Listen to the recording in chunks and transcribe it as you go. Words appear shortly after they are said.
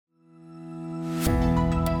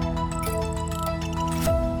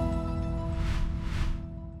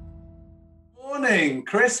morning,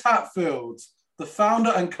 Chris Hatfield, the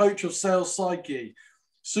founder and coach of Sales Psyche.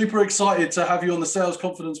 Super excited to have you on the Sales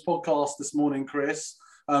Confidence podcast this morning, Chris.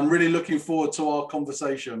 I'm really looking forward to our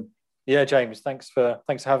conversation. Yeah, James, thanks for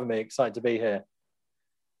having me. Excited to be here.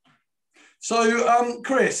 So,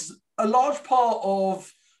 Chris, a large part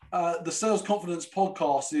of the Sales Confidence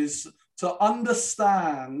podcast is to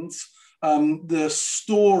understand the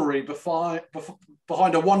story behind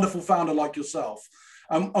a wonderful founder like yourself.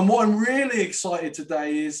 And what I'm really excited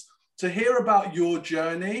today is to hear about your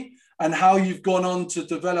journey and how you've gone on to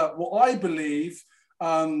develop what I believe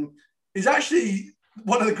is actually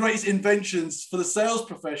one of the greatest inventions for the sales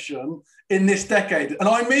profession in this decade. And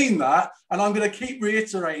I mean that, and I'm going to keep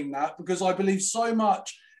reiterating that because I believe so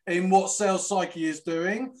much in what Sales Psyche is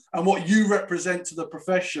doing and what you represent to the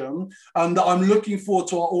profession, and that I'm looking forward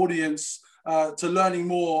to our audience to learning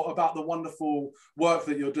more about the wonderful work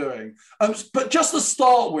that you're doing. But just to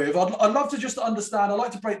start with, I'd love to just understand, I'd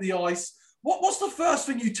like to break the ice. What's the first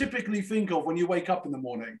thing you typically think of when you wake up in the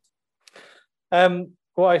morning?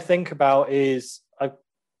 What I think about is,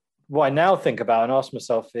 what I now think about and ask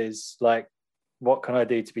myself is like, what can I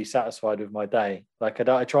do to be satisfied with my day? Like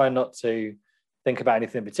I try not to think about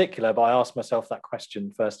anything in particular, but I ask myself that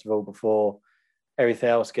question first of all before everything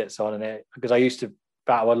else gets on in it, because I used to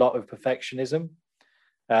battle a lot with perfectionism,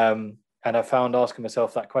 and I found asking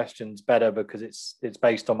myself that question's better because it's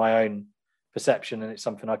based on my own perception and it's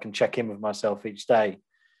something I can check in with myself each day,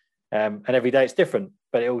 and every day it's different,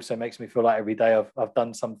 but it also makes me feel like every day I've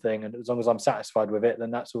done something, and as long as I'm satisfied with it, then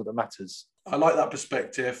that's all that matters. I like that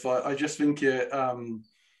perspective. I just think it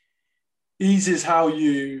eases how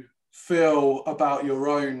you feel about your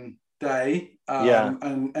own day,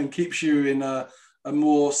 and keeps you in a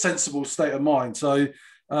more sensible state of mind. So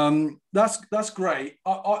that's great.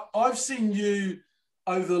 I've seen you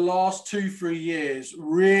over the last 2-3 years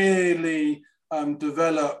really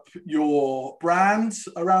develop your brand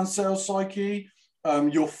around Sales Psyche,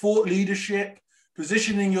 your thought leadership,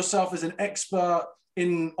 positioning yourself as an expert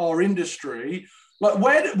in our industry. Like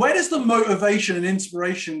where does the motivation and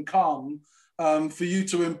inspiration come for you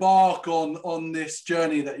to embark on this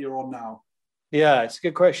journey that you're on now? Yeah, it's a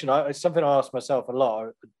good question. It's something I ask myself a lot.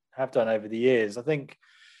 I have done over the years. I think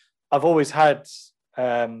I've always had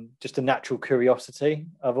just a natural curiosity.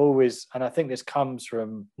 And I think this comes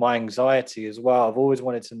from my anxiety as well. I've always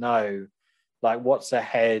wanted to know, like, what's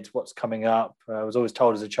ahead, what's coming up. I was always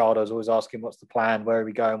told as a child, I was always asking, what's the plan? Where are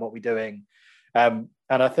we going? What are we doing? And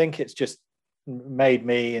I think it's just made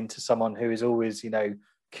me into someone who is always,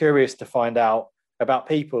 curious to find out about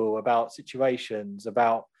people, about situations,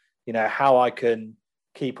 about how I can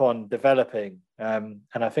keep on developing. And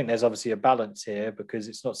I think there's obviously a balance here, because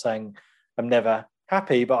it's not saying I'm never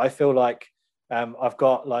happy, but I feel like I've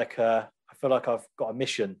got a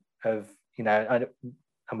mission of, and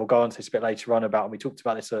we'll go on to this a bit later on about, and we talked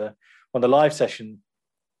about this on the live session,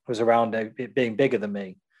 was around it being bigger than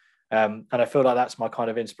me. And I feel like that's my kind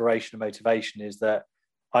of inspiration and motivation, is that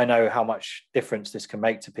I know how much difference this can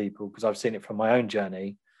make to people, because I've seen it from my own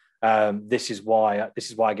journey. This is why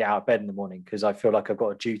I get out of bed in the morning, because I feel like I've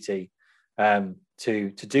got a duty to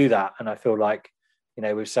do that. And I feel like,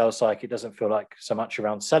 with Sales Psyche, it doesn't feel like so much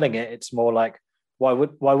around selling it. It's more like, why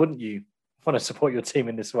wouldn't you want to support your team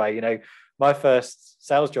in this way? My first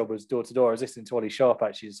sales job was door to door. I was listening to Ollie Sharp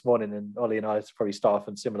actually this morning, and Ollie and I probably start off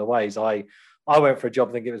in similar ways. I went for a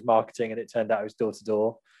job thinking it was marketing, and it turned out it was door to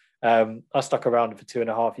door. I stuck around for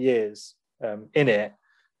 2.5 years in it,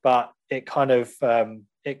 but it kind of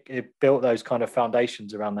it built those kind of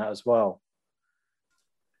foundations around that as well.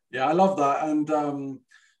 Yeah, I love that. And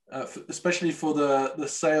especially for the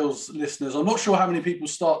sales listeners, I'm not sure how many people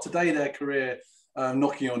start today their career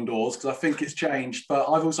knocking on doors, because I think it's changed, but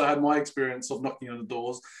I've also had my experience of knocking on the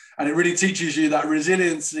doors, and it really teaches you that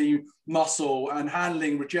resiliency muscle and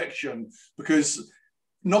handling rejection, because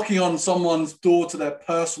knocking on someone's door to their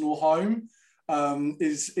personal home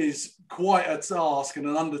is quite a task and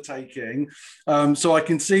an undertaking. So I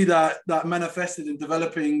can see that manifested in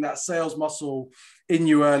developing that sales muscle in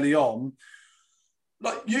you early on.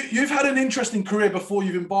 Like you've had an interesting career before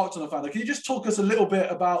you've embarked on a founder. Can you just talk us a little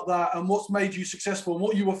bit about that and what's made you successful and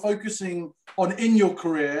what you were focusing on in your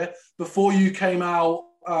career before you came out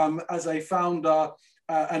as a founder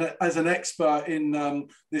and as an expert in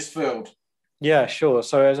this field? Yeah, sure.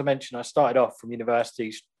 So as I mentioned, I started off from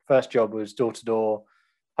university. First job was door to door,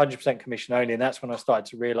 100% commission only. And that's when I started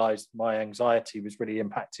to realize my anxiety was really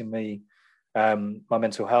impacting me. My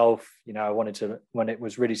mental health, I wanted to, when it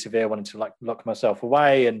was really severe, I wanted to like lock myself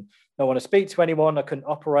away and not want to speak to anyone. I couldn't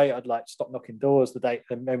operate. I'd like stop knocking doors the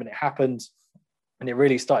moment it happened. And it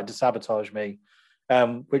really started to sabotage me.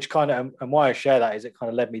 which kind of, and why I share that is it kind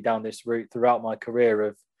of led me down this route throughout my career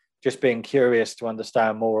of just being curious to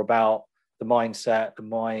understand more about the mindset, the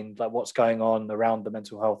mind, like what's going on around the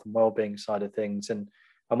mental health and well-being side of things. And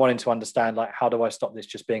wanting to understand, like, how do I stop this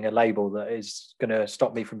just being a label that is going to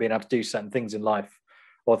stop me from being able to do certain things in life,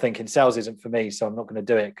 or thinking sales isn't for me, so I'm not going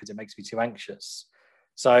to do it because it makes me too anxious.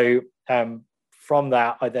 So from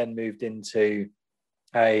that, I then moved into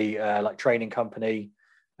a like training company.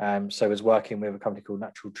 So I was working with a company called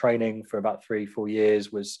Natural Training for about 3-4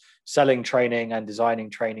 years, was selling training and designing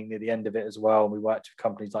training near the end of it as well. And we worked with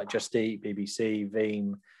companies like Just Eat, BBC,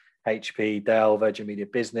 Veeam, HP, Dell, Virgin Media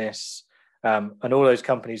Business. And all those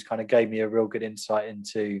companies kind of gave me a real good insight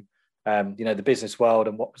into, the business world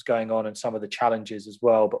and what was going on and some of the challenges as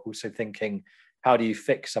well, but also thinking, how do you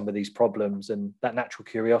fix some of these problems? And that natural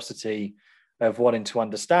curiosity of wanting to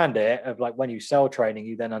understand it, of like when you sell training,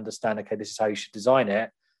 you then understand, okay, this is how you should design it.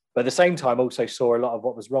 But at the same time, also saw a lot of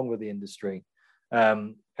what was wrong with the industry,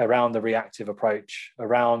 around the reactive approach,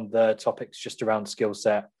 around the topics just around skill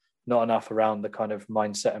set, not enough around the kind of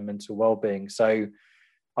mindset and mental well-being. So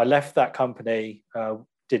I left that company,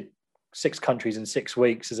 did 6 countries in 6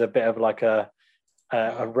 weeks as a bit of like a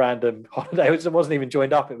random holiday. It wasn't even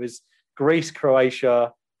joined up. It was Greece,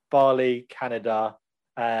 Croatia, Bali, Canada,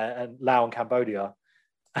 and Laos and Cambodia.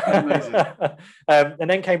 Amazing. And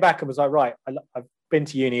then came back and was like, right, I've been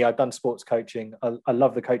to uni, I've done sports coaching. I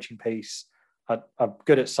love the coaching piece. I'm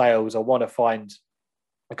good at sales. I want to find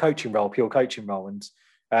a coaching role, pure coaching role.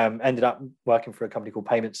 And ended up working for a company called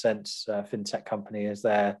Payment Sense, a fintech company, as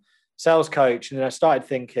their sales coach. And then I started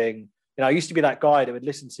thinking, I used to be that guy that would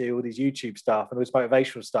listen to all these YouTube stuff and all this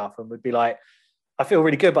motivational stuff and would be like, I feel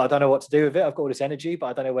really good, but I don't know what to do with it. I've got all this energy, but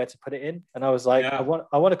I don't know where to put it in. And I was like, I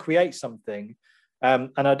want to create something.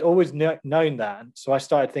 And I'd always known that. And so I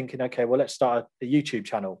started thinking, okay, well, let's start a YouTube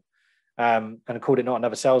channel. And I called it Not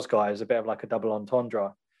Another Sales Guy, as a bit of like a double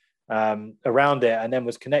entendre around it. And then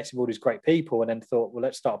was connecting with all these great people and then thought, well,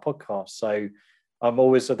 let's start a podcast. So I'm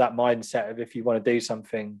always of that mindset of, if you want to do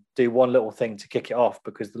something, do one little thing to kick it off,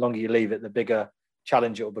 because the longer you leave it, the bigger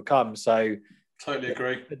challenge it will become. So totally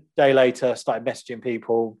agree. A day later, started messaging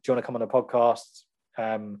people, do you want to come on a podcast?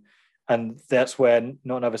 And that's where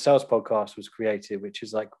Not Another Sales Podcast was created, which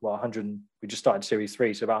is like, 100, we just started series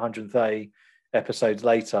 3, so about 130 episodes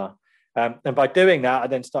later. And by doing that, I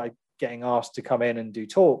then started getting asked to come in and do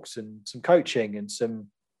talks and some coaching and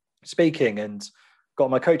some speaking, and got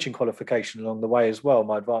my coaching qualification along the way as well,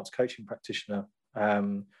 my advanced coaching practitioner,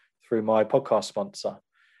 through my podcast sponsor.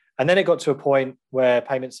 And then it got to a point where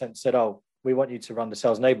Payment Sense said, oh, we want you to run the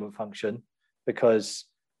sales enablement function because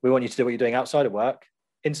we want you to do what you're doing outside of work,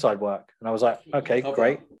 inside work. And I was like, okay,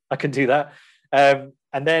 great, I can do that. And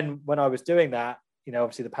then when I was doing that,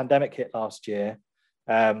 obviously the pandemic hit last year.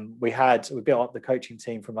 We built up the coaching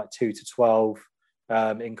team from like 2 to 12,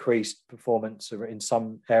 increased performance in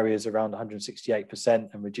some areas around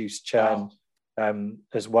 168%, and reduced churn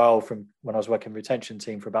as well from when I was working retention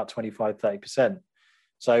team for about 25-30%.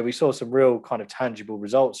 So we saw some real kind of tangible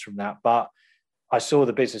results from that. But I saw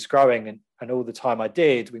the business growing, and all the time I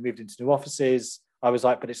did, we moved into new offices. I was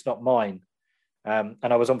like, but it's not mine. And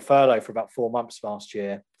I was on furlough for about 4 months last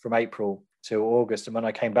year, from April to August. And when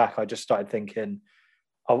I came back, I just started thinking,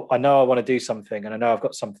 I know I want to do something, and I know I've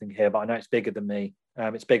got something here, but I know it's bigger than me.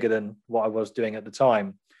 It's bigger than what I was doing at the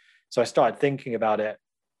time. So I started thinking about it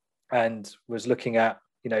and was looking at,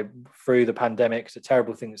 through the pandemic, it's a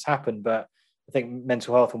terrible thing that's happened, but I think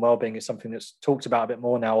mental health and wellbeing is something that's talked about a bit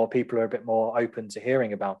more now, or people are a bit more open to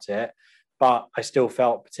hearing about it. But I still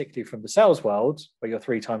felt, particularly from the sales world, where you're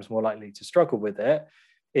 3 times more likely to struggle with it,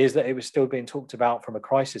 is that it was still being talked about from a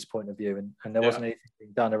crisis point of view, and there wasn't anything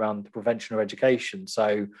being done around prevention or education.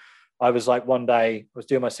 So I was like, one day I was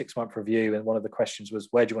doing my 6-month review, and one of the questions was,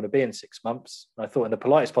 where do you want to be in 6 months? And I thought, in the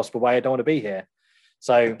politest possible way, I don't want to be here.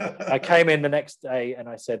 So I came in the next day and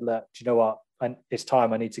I said, look, do you know what? It's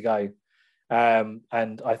time, I need to go.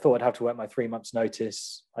 And I thought I'd have to work my 3 months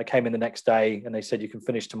notice. I came in the next day and they said, you can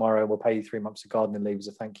finish tomorrow and we'll pay you 3 months of gardening leave as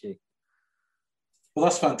a thank you. Well,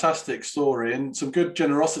 that's a fantastic story, and some good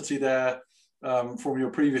generosity there from your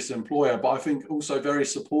previous employer, but I think also very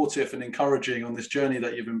supportive and encouraging on this journey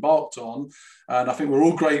that you've embarked on. And I think we're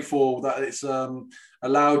all grateful that it's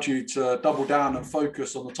allowed you to double down and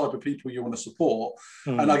focus on the type of people you want to support.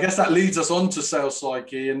 And I guess that leads us on to Sales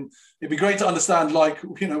Psyche, and it'd be great to understand,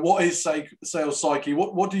 what is Sales Psyche?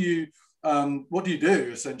 What do you do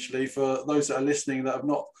essentially, for those that are listening that have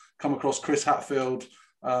not come across Chris Hatfield,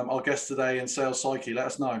 our guest today in Sales Psyche? Let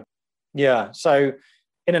us know. Yeah. So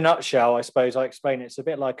in a nutshell, I suppose I explain it's a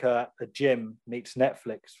bit like a gym meets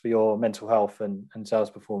Netflix for your mental health and sales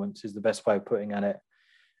performance is the best way of putting at it.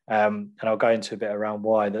 And I'll go into a bit around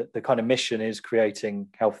why. The kind of mission is creating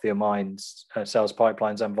healthier minds, sales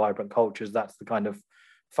pipelines, and vibrant cultures. That's the kind of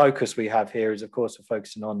focus we have here. Is of course we're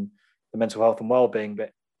focusing on the mental health and well-being,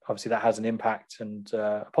 but obviously that has an impact and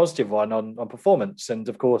a positive one on performance, and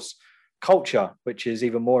of course culture, which is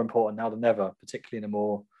even more important now than ever, particularly in a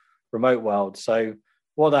more remote world. So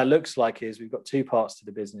what that looks like is we've got two parts to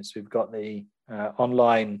the business. We've got the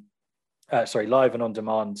live and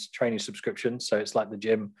on-demand training subscription. So it's like the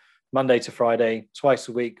gym, Monday to Friday, twice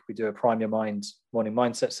a week. We do a Prime Your Mind morning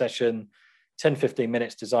mindset session, 10, 15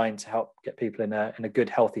 minutes designed to help get people in a good,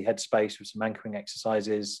 healthy headspace with some anchoring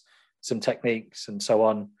exercises, some techniques and so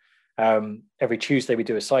on. Every Tuesday, we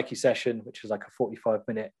do a Psyche session, which is like a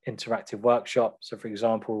 45-minute interactive workshop. So for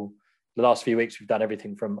example, the last few weeks, we've done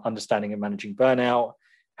everything from understanding and managing burnout,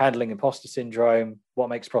 handling imposter syndrome, what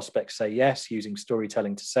makes prospects say yes, using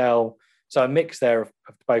storytelling to sell. So a mix there of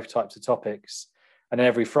both types of topics. And then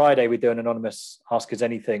every Friday, we do an anonymous Ask Us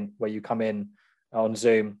Anything, where you come in on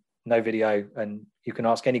Zoom, no video, and you can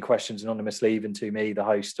ask any questions anonymously, even to me, the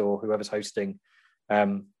host, or whoever's hosting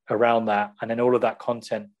around that. And then all of that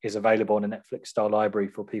content is available in a Netflix-style library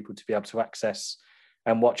for people to be able to access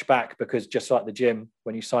and watch back, because just like the gym,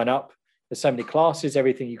 when you sign up, there's so many classes,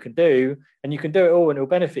 everything you can do, and you can do it all and it'll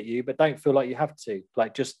benefit you, but don't feel like you have to.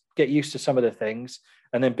 Like, just get used to some of the things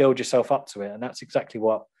and then build yourself up to it. And that's exactly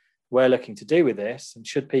what we're looking to do with this. And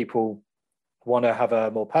should people want to have a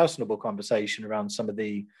more personable conversation around some of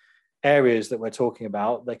the areas that we're talking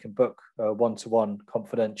about, they can book a one-to-one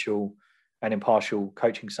confidential and impartial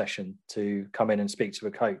coaching session to come in and speak to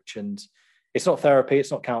a coach. And it's not therapy,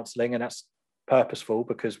 it's not counseling, and that's purposeful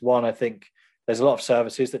because, one, I think there's a lot of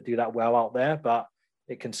services that do that well out there, but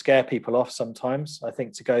it can scare people off sometimes, I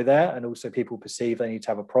think, to go there. And also people perceive they need to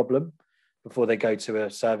have a problem before they go to a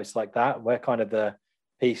service like that. We're kind of the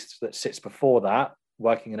piece that sits before that,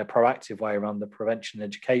 working in a proactive way around the prevention and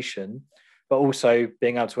education, but also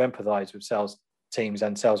being able to empathize with sales teams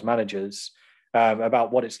and sales managers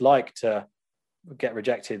about what it's like to get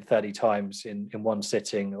rejected 30 times in one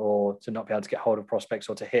sitting, or to not be able to get hold of prospects,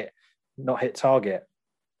 or to not hit target.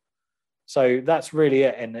 So that's really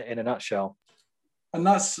it in a nutshell. And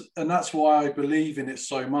that's why I believe in it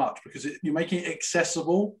so much, because you're making it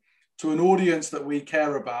accessible to an audience that we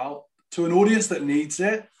care about, to an audience that needs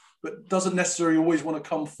it, but doesn't necessarily always want to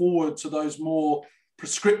come forward to those more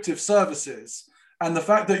prescriptive services. And the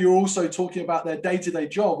fact that you're also talking about their day-to-day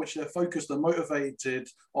job, which they're focused and motivated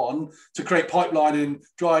on to create pipeline and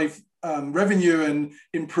drive revenue and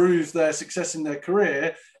improve their success in their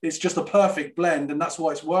career, it's just a perfect blend. And that's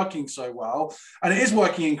why it's working so well. And it is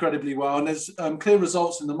working incredibly well. And there's clear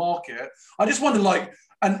results in the market. I just wonder,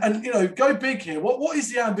 go big here. What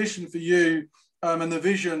is the ambition for you and the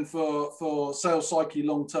vision for Sales Psyche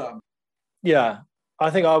long term? Yeah,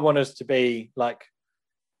 I think I want us to be like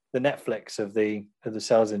the Netflix of the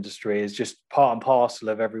sales industry, is just part and parcel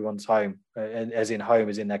of everyone's home, as in home,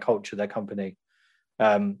 as in their culture, their company.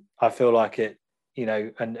 I feel like it,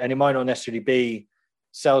 and it might not necessarily be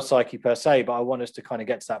Sales Psyche per se, but I want us to kind of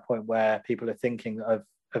get to that point where people are thinking of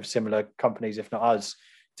similar companies, if not us,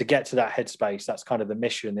 to get to that headspace. That's kind of the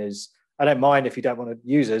mission. Is I don't mind if you don't want to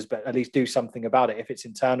use us, but at least do something about it. If it's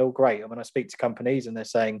internal, great. And when I speak to companies and they're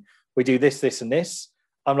saying, we do this, this, and this,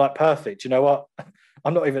 I'm like, perfect. You know what?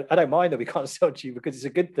 I don't mind that we can't sell to you, because it's a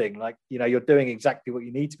good thing. Like, you're doing exactly what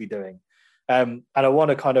you need to be doing. And I want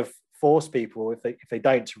to kind of force people, if they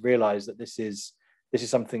don't, to realize that this is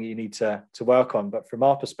something that you need to work on. But from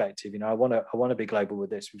our perspective, I want to be global with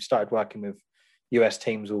this. We've started working with US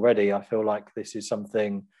teams already. I feel like this is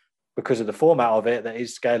something, because of the format of it, that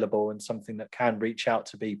is scalable and something that can reach out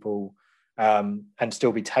to people and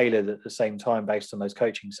still be tailored at the same time based on those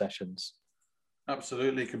coaching sessions.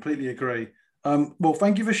 Absolutely, completely agree. Well,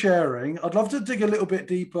 thank you for sharing. I'd love to dig a little bit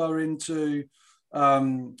deeper into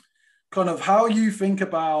kind of how you think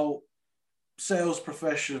about sales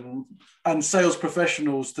profession and sales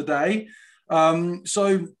professionals today.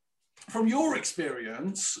 So from your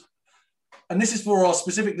experience, and this is for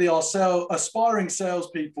specifically our aspiring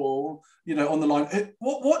salespeople, on the line,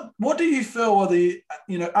 what do you feel are the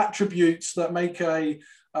attributes that make a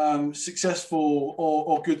successful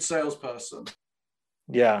or good salesperson?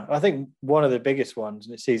 Yeah, I think one of the biggest ones,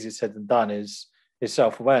 and it's easier said than done, is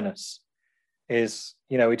self-awareness.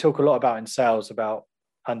 We talk a lot about in sales about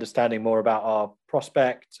understanding more about our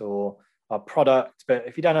prospect or our product, but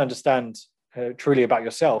if you don't understand truly about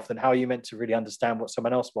yourself, then how are you meant to really understand what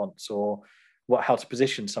someone else wants, or how to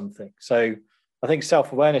position something? So I think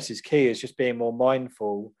self-awareness is key, is just being more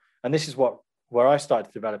mindful. And this is where I started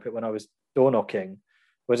to develop it when I was door knocking,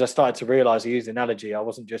 was I started to realize, I used the analogy, I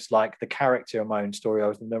wasn't just like the character of my own story, I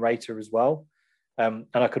was the narrator as well. And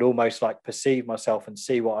I could almost like perceive myself and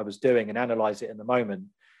see what I was doing and analyze it in the moment,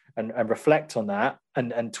 and reflect on that,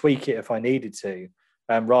 and tweak it if I needed to,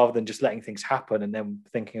 rather than just letting things happen and then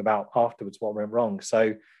thinking about afterwards what went wrong.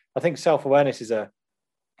 So I think self-awareness is a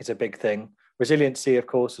big thing. Resiliency, of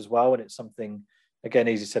course, as well. And it's something, again,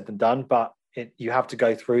 easier said than done, but you have to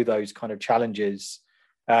go through those kind of challenges,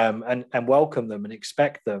 and welcome them and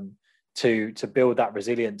expect them to build that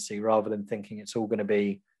resiliency, rather than thinking it's all going to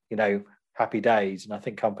be, happy days. And I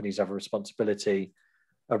think companies have a responsibility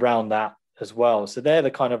around that as well. So they're the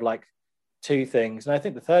kind of like two things. And I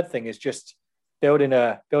think the third thing is just building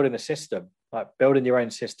a system, like building your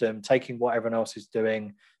own system, taking what everyone else is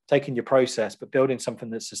doing, taking your process, but building something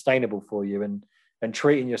that's sustainable for you, and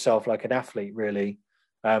treating yourself like an athlete, really,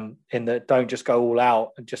 in that don't just go all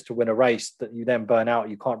out and just to win a race that you then burn out.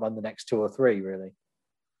 You can't run the next 2 or 3, really.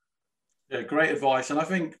 Yeah, great advice. And I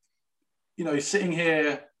think, sitting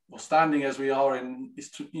here or standing as we are in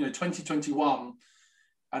 2021,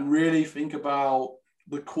 and really think about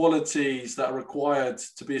the qualities that are required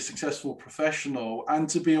to be a successful professional, and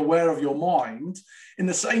to be aware of your mind in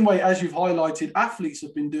the same way as you've highlighted athletes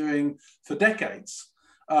have been doing for decades.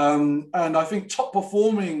 And I think top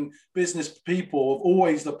performing business people have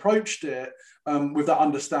always approached it with that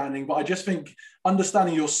understanding. But I just think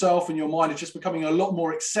understanding yourself and your mind is just becoming a lot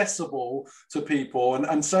more accessible to people.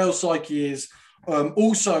 And Sales Psyche is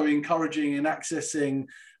also encouraging and accessing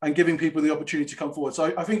and giving people the opportunity to come forward.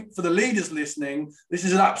 So I think for the leaders listening, this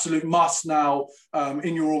is an absolute must now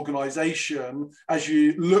in your organization, as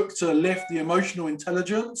you look to lift the emotional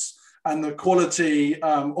intelligence and the quality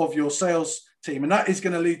of your sales team. And that is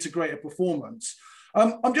going to lead to greater performance.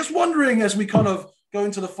 I'm just wondering, as we kind of go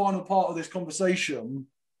into the final part of this conversation,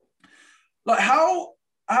 like how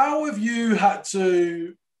have you had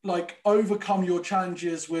to like overcome your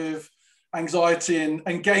challenges with anxiety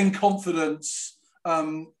and gain confidence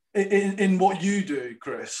in what you do,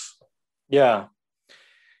 Chris? Yeah,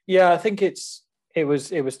 I think it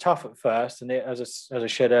was tough at first, and as I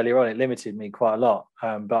shared earlier on, it limited me quite a lot.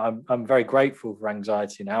 But I'm very grateful for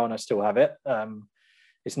anxiety now, and I still have it.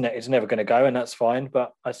 It's never going to go, and that's fine.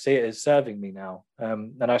 But I see it as serving me now.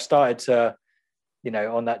 And I started to,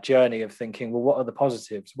 on that journey of thinking, well, what are the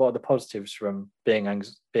positives? What are the positives from being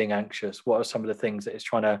anxious? What are some of the things that it's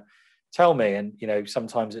trying to tell me? And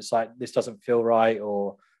sometimes it's like, this doesn't feel right,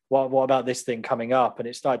 or what about this thing coming up? And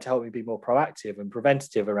it started to help me be more proactive and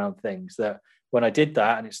preventative around things, that when I did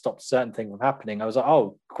that and it stopped certain things from happening, I was like,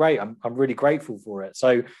 oh, great, I'm really grateful for it.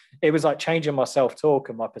 So it was like changing my self-talk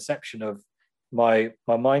and my perception of my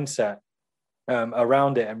mindset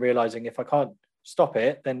around it, and realizing if I can't stop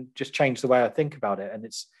it, then just change the way I think about it. And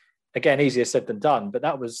it's, again, easier said than done, but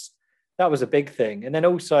that was a big thing. And then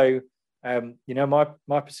also,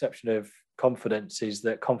 my perception of confidence is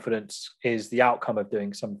that confidence is the outcome of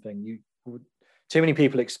doing something. Too many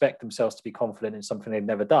people expect themselves to be confident in something they've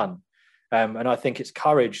never done. And I think it's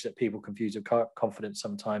courage that people confuse with confidence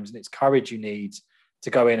sometimes. And it's courage you need to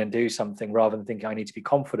go in and do something, rather than thinking I need to be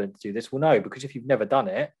confident to do this. Well, no, because if you've never done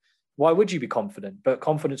it, why would you be confident? But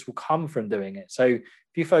confidence will come from doing it. So if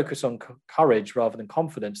you focus on courage rather than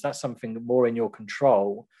confidence, that's something more in your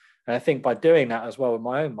control. And I think by doing that as well with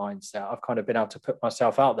my own mindset, I've kind of been able to put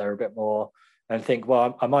myself out there a bit more and think,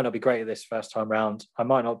 well, I might not be great at this first time round. I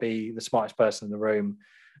might not be the smartest person in the room,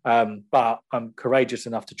 but I'm courageous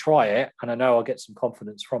enough to try it. And I know I'll get some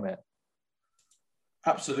confidence from it.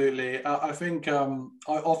 Absolutely. I think I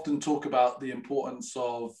often talk about the importance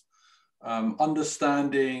of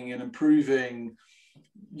understanding and improving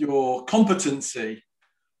your competency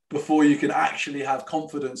before you can actually have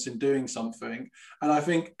confidence in doing something. And I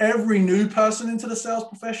think every new person into the sales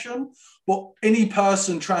profession, but any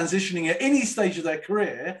person transitioning at any stage of their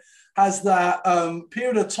career, has that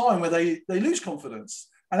period of time where they lose confidence.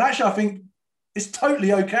 And actually, I think it's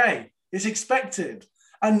totally okay. It's expected.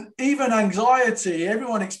 And even anxiety,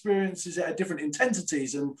 everyone experiences it at different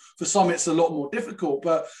intensities. And for some, it's a lot more difficult.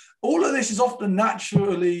 But all of this is often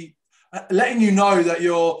naturally letting you know that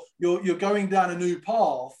you're going down a new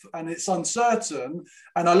path and it's uncertain.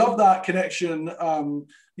 And I love that connection,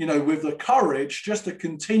 with the courage just to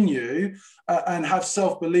continue and have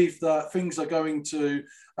self-belief that things are going to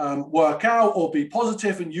work out or be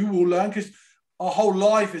positive, and you will learn, because our whole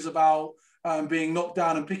life is about being knocked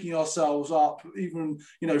down and picking ourselves up, even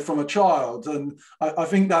from a child. And I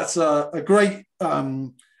think that's a great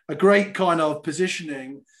kind of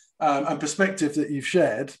positioning and perspective that you've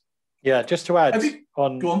shared. Yeah, just to add Go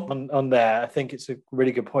on. on there, I think it's a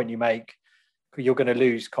really good point you make. You're going to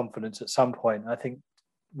lose confidence at some point. I think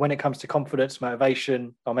when it comes to confidence,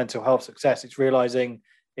 motivation, or mental health success, it's realizing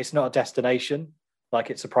it's not a destination, like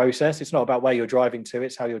it's a process. It's not about where you're driving to,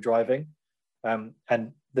 it's how you're driving.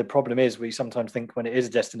 And the problem is we sometimes think when it is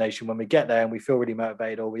a destination, when we get there and we feel really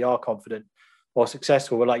motivated or we are confident or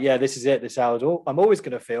successful, we're like, yeah, this is it. This is how I'm always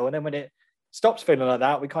going to feel. And then when it stops feeling like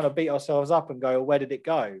that, we kind of beat ourselves up and go, well, where did it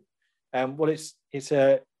go? Well, it's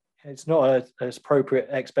not an appropriate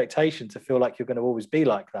expectation to feel like you're going to always be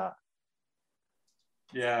like that.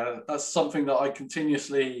 Yeah, that's something that I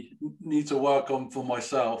continuously need to work on for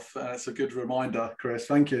myself. And it's a good reminder, Chris.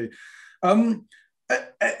 Thank you.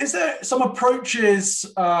 Is there some approaches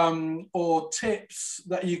or tips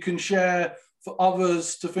that you can share for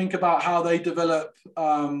others to think about how they develop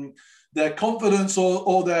their confidence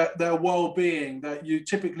or their well-being that you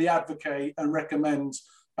typically advocate and recommend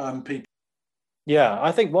people? Yeah,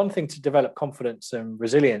 I think one thing to develop confidence and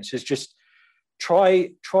resilience is just try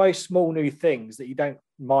small new things that you don't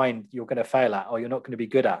mind you're going to fail at or you're not going to be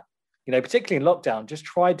good at. You know, particularly in lockdown, just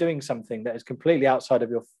try doing something that is completely outside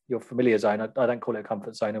of your familiar zone. I don't call it a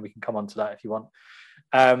comfort zone, and we can come on to that if you want.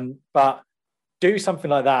 But do something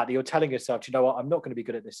like that you're telling yourself, you know what, I'm not going to be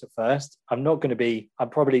good at this at first. I'm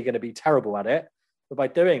probably going to be terrible at it. But by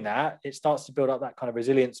doing that, it starts to build up that kind of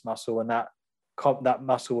resilience muscle and that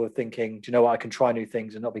muscle of thinking, do you know what, I can try new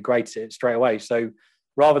things and not be great at it straight away. So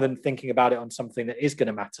rather than thinking about it on something that is going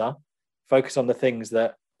to matter, focus on the things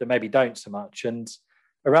that maybe don't so much. And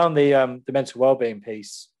around the mental well-being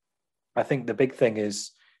piece, I think the big thing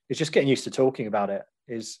is just getting used to talking about it,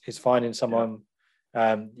 is finding someone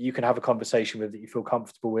you can have a conversation with that you feel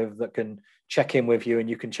comfortable with, that can check in with you and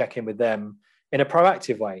you can check in with them in a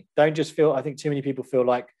proactive way. Don't just feel, I think too many people feel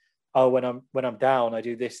like, oh, when I'm down, I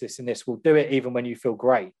do this, and this. Well, do it even when you feel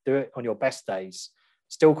great. Do it on your best days.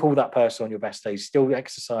 Still call that person on your best days. Still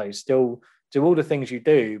exercise. Still do all the things you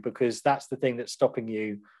do, because that's the thing that's stopping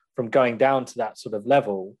you from going down to that sort of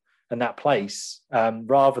level and that place,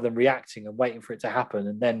 rather than reacting and waiting for it to happen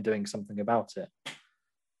and then doing something about it.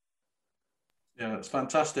 Yeah, it's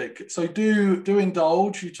fantastic. So do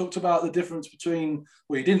indulge. You talked about the difference between,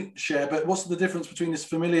 well, you didn't share, but what's the difference between this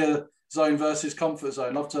familiar zone versus comfort zone?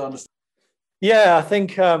 I'd love to understand. Yeah, I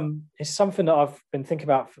think it's something that I've been thinking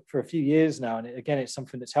about for a few years now. And again, it's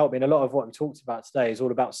something that's helped me. And a lot of what we talked about today is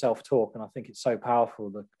all about self-talk. And I think it's so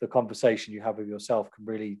powerful. The conversation you have with yourself can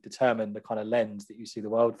really determine the kind of lens that you see the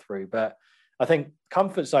world through. But I think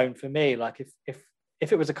comfort zone for me, like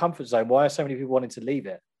if it was a comfort zone, why are so many people wanting to leave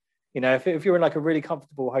it? You know, if you're in like a really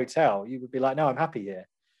comfortable hotel, you would be like, no, I'm happy here.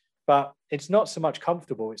 But it's not so much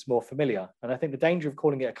comfortable, it's more familiar. And I think the danger of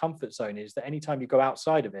calling it a comfort zone is that anytime you go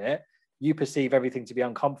outside of it, you perceive everything to be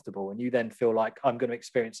uncomfortable, and you then feel like I'm going to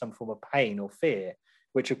experience some form of pain or fear,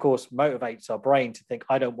 which of course motivates our brain to think,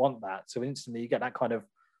 I don't want that. So instantly you get that kind of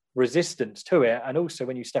resistance to it. And also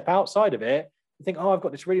when you step outside of it, you think, oh, I've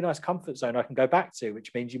got this really nice comfort zone I can go back to,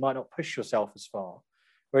 which means you might not push yourself as far.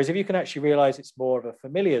 Whereas if you can actually realize it's more of a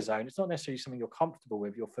familiar zone, it's not necessarily something you're comfortable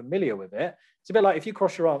with, you're familiar with it. It's a bit like if you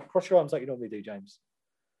cross your arms like you normally do, James,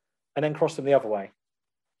 and then cross them the other way.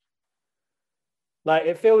 Like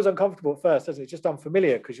it feels uncomfortable at first, doesn't it? It's just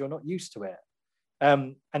unfamiliar because you're not used to it.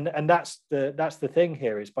 And that's the thing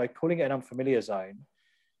here, is by calling it an unfamiliar zone,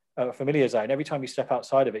 a familiar zone, every time you step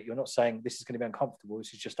outside of it, you're not saying this is going to be uncomfortable,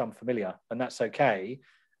 this is just unfamiliar, and that's okay.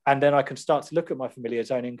 And then I can start to look at my familiar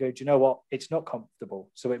zone and go, do you know what? It's not comfortable.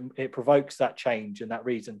 So it provokes that change and that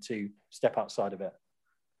reason to step outside of it.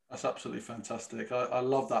 That's absolutely fantastic. I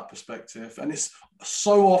love that perspective. And it's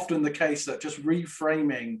so often the case that just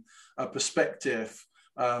reframing a perspective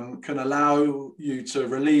can allow you to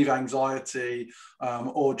relieve anxiety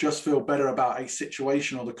or just feel better about a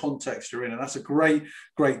situation or the context you're in. And that's a great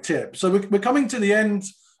tip. So we're coming to the end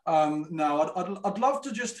now. I'd love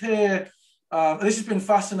to just hear, this has been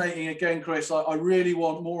fascinating again, Chris. I really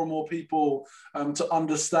want more and more people to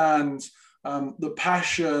understand the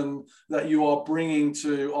passion that you are bringing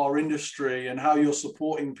to our industry and how you're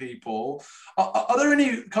supporting people. Are there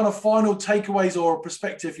any kind of final takeaways or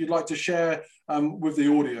perspective you'd like to share with the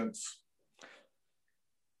audience?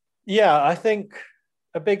 Yeah, I think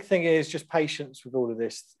a big thing is just patience with all of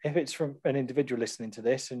this. If it's from an individual listening to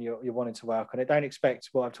this and you're wanting to work on it, don't expect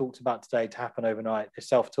what I've talked about today to happen overnight. The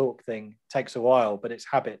self-talk thing takes a while, but it's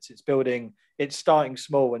habits. It's building, it's starting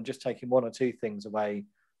small and just taking one or two things away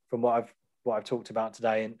from what I've talked about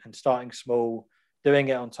today, and starting small, doing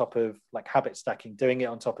it on top of like habit stacking, doing it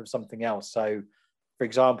on top of something else. So for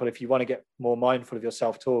example, if you want to get more mindful of your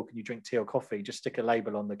self-talk and you drink tea or coffee, just stick a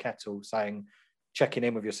label on the kettle saying, checking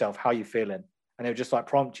in with yourself, how are you feeling? and it'll just like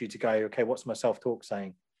prompt you to go, okay, what's my self-talk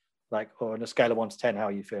saying? Like, or on a scale of 1 to 10, how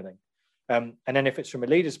are you feeling? And then if it's from a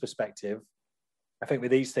leader's perspective, I think with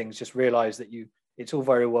these things, just realize that it's all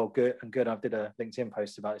very well good. I did a LinkedIn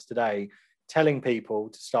post about this today, telling people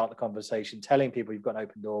to start the conversation, telling people you've got an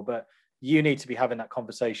open door, but you need to be having that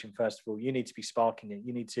conversation first of all. You need to be sparking it.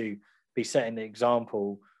 You need to be setting the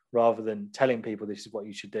example rather than telling people this is what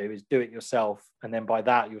you should do. Is do it yourself. And then by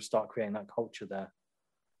that, you'll start creating that culture there.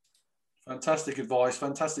 Fantastic advice,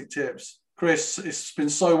 fantastic tips. Chris, it's been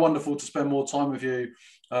so wonderful to spend more time with you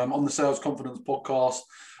on the Sales Confidence podcast.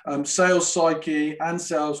 Sales Psyche and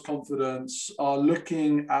Sales Confidence are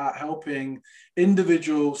looking at helping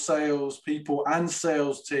individual sales people and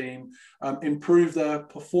sales team improve their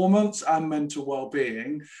performance and mental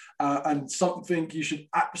well-being, and something you should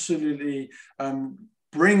absolutely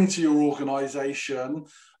bring to your organization.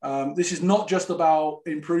 This is not just about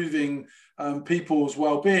improving people's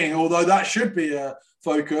well-being, although that should be a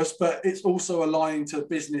focus, but it's also aligned to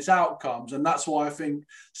business outcomes. And that's why I think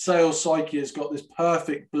Sales Psyche has got this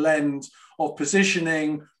perfect blend of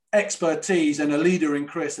positioning, expertise, and a leader in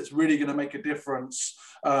Chris that's really going to make a difference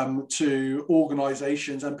to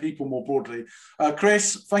organizations and people more broadly.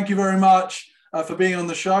 Chris, thank you very much for being on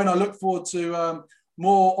the show, and I look forward to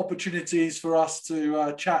more opportunities for us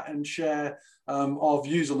to chat and share our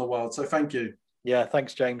views on the world. So thank you. Yeah,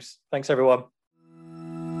 thanks, James. Thanks, everyone.